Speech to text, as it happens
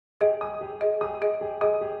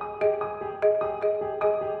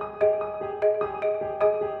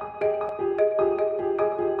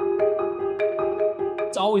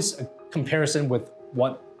always a comparison with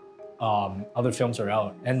what other films are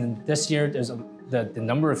out. And this year, the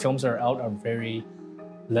number of films that are out are very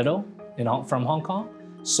little, from Hong Kong.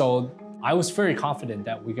 So I was very confident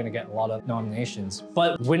that we're gonna get a lot of nominations.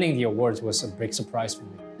 But winning the awards was a big surprise for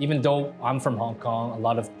me. Even though I'm from Hong Kong,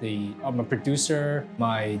 I'm a producer,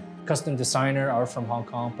 my custom designer are from Hong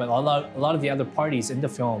Kong, but a lot of the other parties in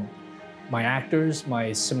the film, my actors, my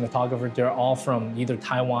cinematographer, they're all from either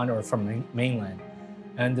Taiwan or from mainland.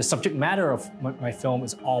 And the subject matter of my film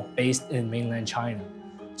is all based in mainland China.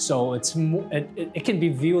 So it can be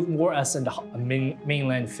viewed more as a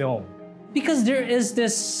mainland film. Because there is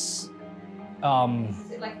this,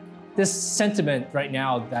 this sentiment right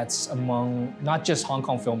now that's among not just Hong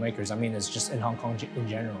Kong filmmakers, I mean it's just in Hong Kong in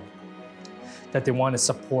general, that they want to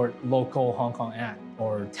support local Hong Kong act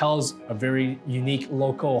or tells a very unique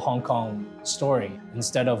local Hong Kong story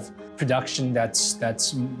instead of production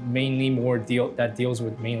that's mainly that deals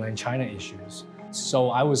with mainland China issues. So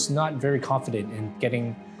I was not very confident in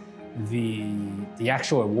getting the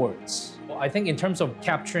actual awards. Well, I think in terms of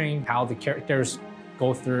capturing how the characters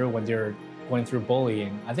go through when they're going through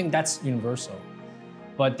bullying, I think that's universal.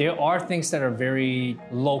 But there are things that are very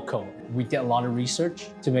local. We did a lot of research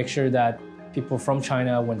to make sure that people from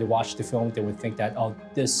China, when they watch the film, they would think that, oh,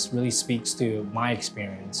 this really speaks to my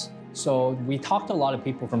experience. So we talked to a lot of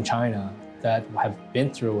people from China that have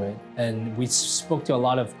been through it, and we spoke to a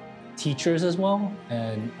lot of teachers as well,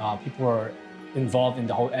 and people who are involved in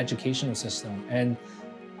the whole educational system. And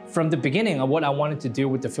from the beginning, what I wanted to do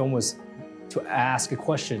with the film was to ask a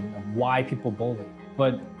question of why people bully.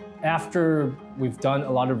 But after we've done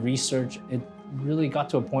a lot of research, it really got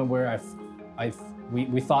to a point where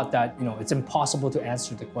we thought that it's impossible to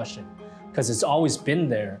answer the question because it's always been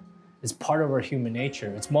there. It's part of our human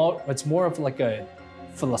nature. It's more of like a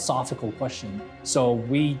philosophical question. So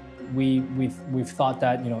we've thought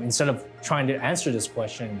that instead of trying to answer this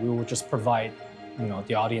question, we will just provide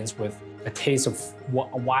the audience with a taste of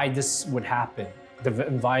why this would happen, the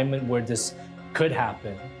environment where this could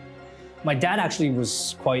happen. My dad actually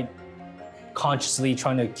was quite consciously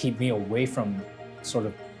trying to keep me away from sort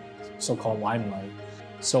of so-called limelight.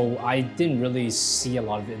 So I didn't really see a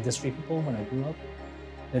lot of industry people when I grew up.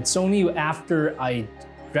 It's only after I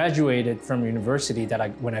graduated from university that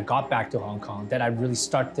when I got back to Hong Kong that I really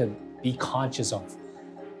started to be conscious of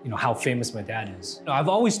how famous my dad is. I've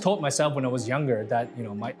always told myself when I was younger that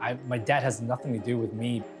my dad has nothing to do with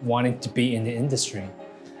me wanting to be in the industry.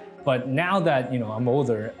 But now that I'm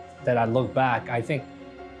older, that I look back, I think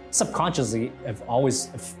subconsciously have always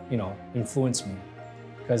influenced me,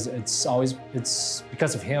 because it's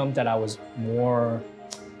because of him that I was more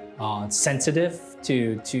sensitive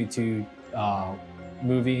to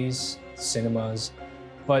movies, cinemas.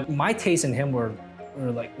 But my taste in him were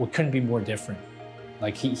couldn't be more different.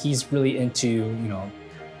 Like he's really into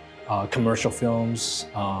commercial films,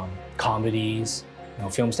 comedies,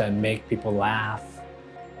 films that make people laugh,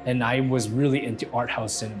 and I was really into art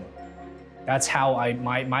house cinema. That's how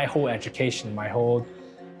my whole education, my whole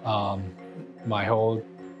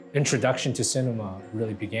introduction to cinema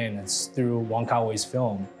really began. It's through Wong Kar-wai's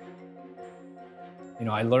film.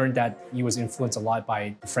 I learned that he was influenced a lot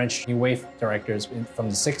by the French New Wave directors from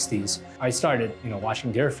the 60s. I started,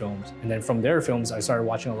 watching their films. And then from their films, I started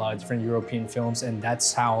watching a lot of different European films. And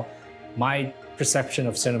that's how my perception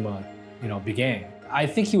of cinema, began. I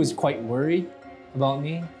think he was quite worried about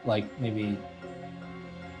me, like maybe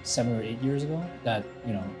 7 or 8 years ago, that,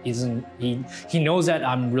 he knows that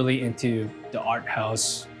I'm really into the art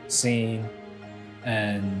house scene.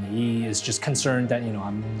 And he is just concerned that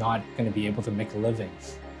I'm not going to be able to make a living.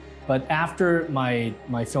 But after my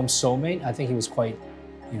film Soulmate, I think he was quite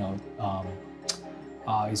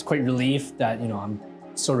he's quite relieved that I'm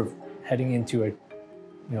sort of heading into a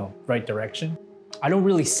right direction. I don't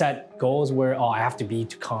really set goals where I have to be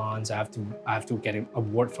to Cannes, I have to get an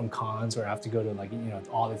award from Cannes, or I have to go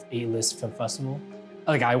to all the A-list film festival.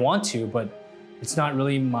 I want to, but it's not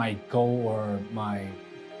really my goal or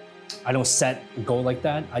I don't set a goal like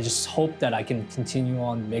that. I just hope that I can continue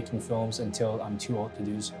on making films until I'm too old to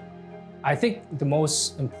do so. I think the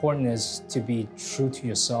most important is to be true to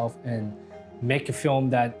yourself and make a film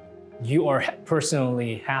that you are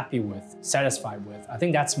personally happy with, satisfied with. I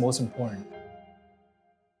think that's most important.